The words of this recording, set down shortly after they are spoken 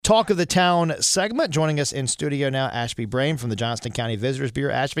Talk of the Town segment. Joining us in studio now, Ashby Brame from the Johnston County Visitors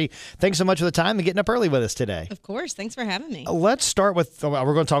Bureau. Ashby, thanks so much for the time and getting up early with us today. Of course. Thanks for having me. Let's start with, we're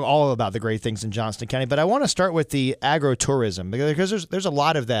going to talk all about the great things in Johnston County, but I want to start with the agro-tourism because there's a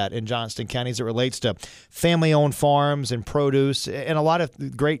lot of that in Johnston County as it relates to family-owned farms and produce and a lot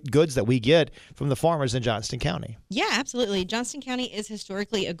of great goods that we get from the farmers in Johnston County. Yeah, absolutely. Johnston County is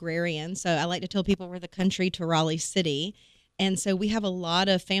historically agrarian, so I like to tell people we're the country to Raleigh City. And so we have a lot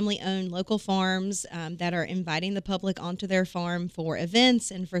of family-owned local farms that are inviting the public onto their farm for events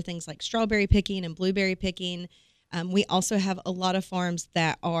and for things like strawberry picking and blueberry picking. We also have a lot of farms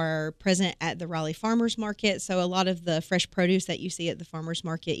that are present at the Raleigh Farmers Market. So a lot of the fresh produce that you see at the Farmers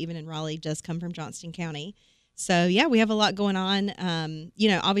Market, even in Raleigh, does come from Johnston County. So, yeah, we have a lot going on.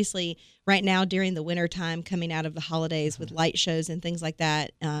 Obviously, right now during the winter time, coming out of the holidays with light shows and things like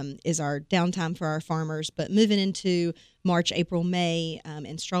that, is our downtime for our farmers. But moving into March, April, May,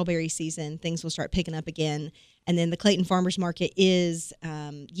 and strawberry season, things will start picking up again. And then the Clayton Farmers Market is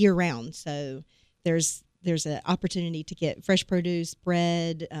year-round. So there's an opportunity to get fresh produce,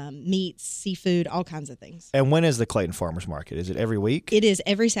 bread, meats, seafood, all kinds of things. And when is the Clayton Farmers Market? Is it every week? It is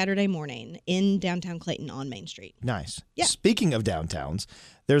every Saturday morning in downtown Clayton on Main Street. Nice. Yeah. Speaking of downtowns,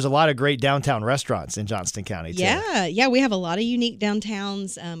 there's a lot of great downtown restaurants in Johnston County, too. Yeah, we have a lot of unique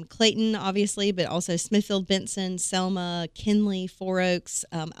downtowns. Clayton, obviously, but also Smithfield, Benson, Selma, Kinley, Four Oaks.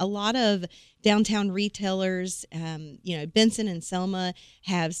 A lot of downtown retailers. Benson and Selma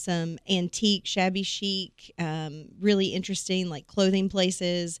have some antique, shabby chic, really interesting like clothing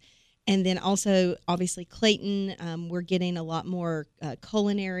places. And then also, obviously, Clayton, we're getting a lot more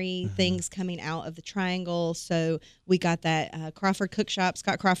culinary things coming out of the Triangle. So we got that Crawford Cook Shop,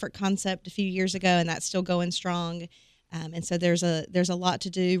 Scott Crawford concept a few years ago, and that's still going strong. And so there's a lot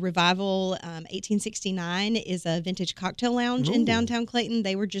to do. Revival 1869 is a vintage cocktail lounge in downtown Clayton.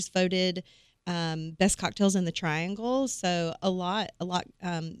 They were just voted best cocktails in the Triangle, so a lot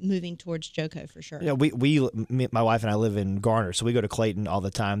moving towards JoCo for sure. Yeah, my wife and I live in Garner, so we go to Clayton all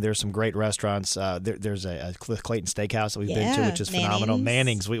the time. There's some great restaurants. There's a Clayton Steakhouse that we've been to, which is phenomenal.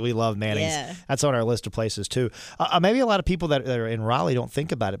 Manning's, we love Manning's. Yeah. That's on our list of places too. Maybe a lot of people that are in Raleigh don't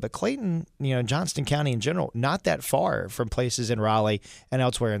think about it, but Clayton, Johnston County in general, not that far from places in Raleigh and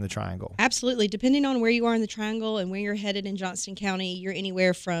elsewhere in the Triangle. Absolutely, depending on where you are in the Triangle and where you're headed in Johnston County, you're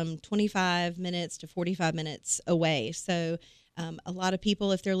anywhere from 25 minutes to 45 minutes away. So a lot of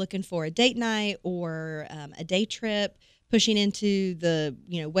people, if they're looking for a date night or a day trip, pushing into the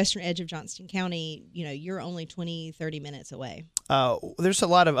western edge of Johnston County, you're only 20, 30 minutes away. There's a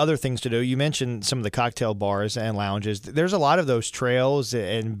lot of other things to do. You mentioned some of the cocktail bars and lounges. There's a lot of those trails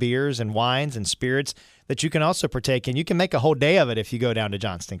and beers and wines and spirits that you can also partake in. You can make a whole day of it if you go down to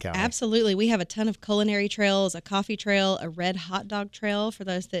Johnston County. Absolutely. We have a ton of culinary trails, a coffee trail, a red hot dog trail, for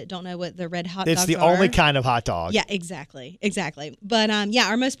those that don't know what the red hot dogs are. It's the only kind of hot dog. Yeah, exactly. But,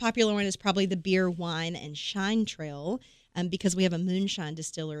 our most popular one is probably the beer, wine, and shine trail. Because we have a moonshine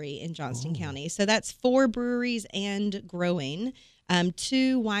distillery in Johnston County. So that's 4 breweries and growing.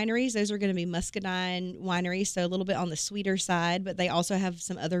 2 wineries. Those are going to be muscadine wineries, so a little bit on the sweeter side, but they also have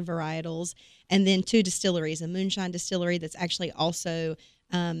some other varietals. And then 2 distilleries, a moonshine distillery that's actually also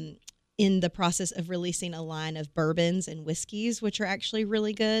in the process of releasing a line of bourbons and whiskeys, which are actually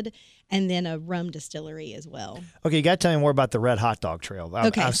really good, and then a rum distillery as well. Okay, you got to tell me more about the Red Hot Dog Trail.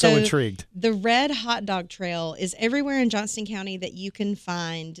 I'm so intrigued. The Red Hot Dog Trail is everywhere in Johnston County that you can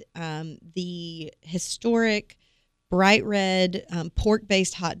find the historic bright red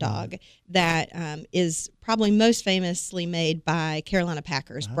pork-based hot dog that is probably most famously made by Carolina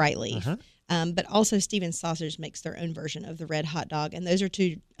Packers, Brightleaf. But also Stevens Sausage makes their own version of the Red Hot Dog, and those are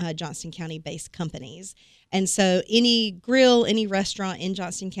 2 Johnston County-based companies. And so any grill, any restaurant in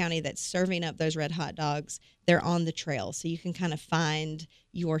Johnston County that's serving up those red hot dogs, they're on the trail, so you can kind of find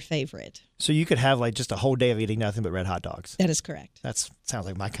your favorite. So you could have like just a whole day of eating nothing but red hot dogs. That is correct. That sounds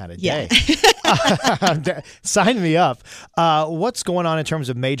like my kind of day. Sign me up. What's going on in terms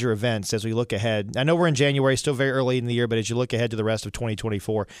of major events as we look ahead? I know we're in January, still very early in the year, but as you look ahead to the rest of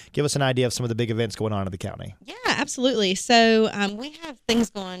 2024, give us an idea of some of the big events going on in the county. Yeah, absolutely. So we have things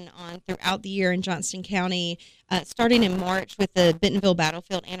going on throughout the year in Johnston County, starting in March with the Bentonville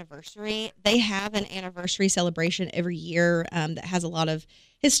Battlefield anniversary. They have an anniversary celebration every year that has a lot of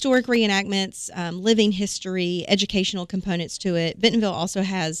historic reenactments, living history, educational components to it. Bentonville also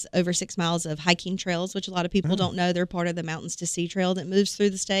has over 6 miles of hiking trails, which a lot of people don't know. They're part of the Mountains to Sea Trail that moves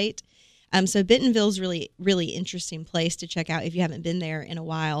through the state. So Bentonville's really, really interesting place to check out if you haven't been there in a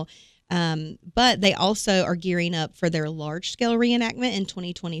while. But they also are gearing up for their large-scale reenactment in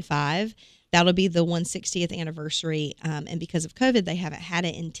 2025. That'll be the 160th anniversary. And because of COVID, they haven't had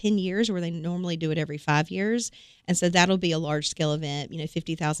it in 10 years where they normally do it every 5 years. And so that'll be a large-scale event,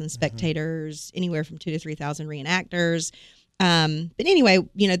 50,000 spectators, anywhere from 2,000 to 3,000 reenactors. But anyway,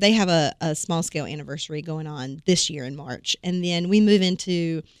 they have a small-scale anniversary going on this year in March. And then we move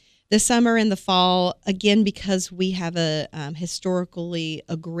into the summer and the fall, again, because we have a historically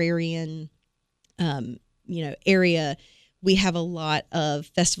agrarian, area. We have a lot of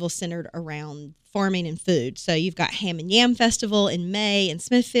festivals centered around farming and food. So you've got Ham and Yam Festival in May in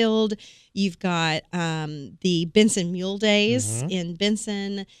Smithfield. You've got the Benson Mule Days in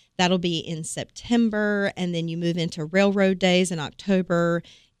Benson. That'll be in September. And then you move into Railroad Days in October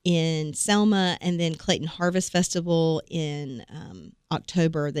in Selma, and then Clayton Harvest Festival in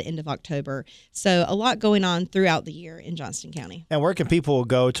October, the end of October. So a lot going on throughout the year in Johnston County. And where can people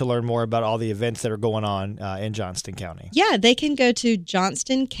go to learn more about all the events that are going on in Johnston County? Yeah, they can go to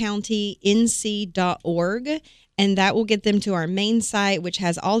johnstoncounty.nc.org, and that will get them to our main site, which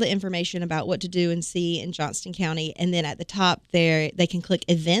has all the information about what to do and see in Johnston County. And then at the top there, they can click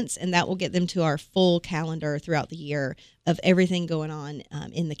events, and that will get them to our full calendar throughout the year of everything going on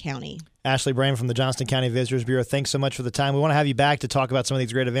in the county. Ashby Brame from the Johnston County Visitors Bureau, thanks so much for the time. We want to have you back to talk about some of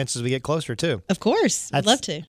these great events as we get closer, too. Of course. I'd love to.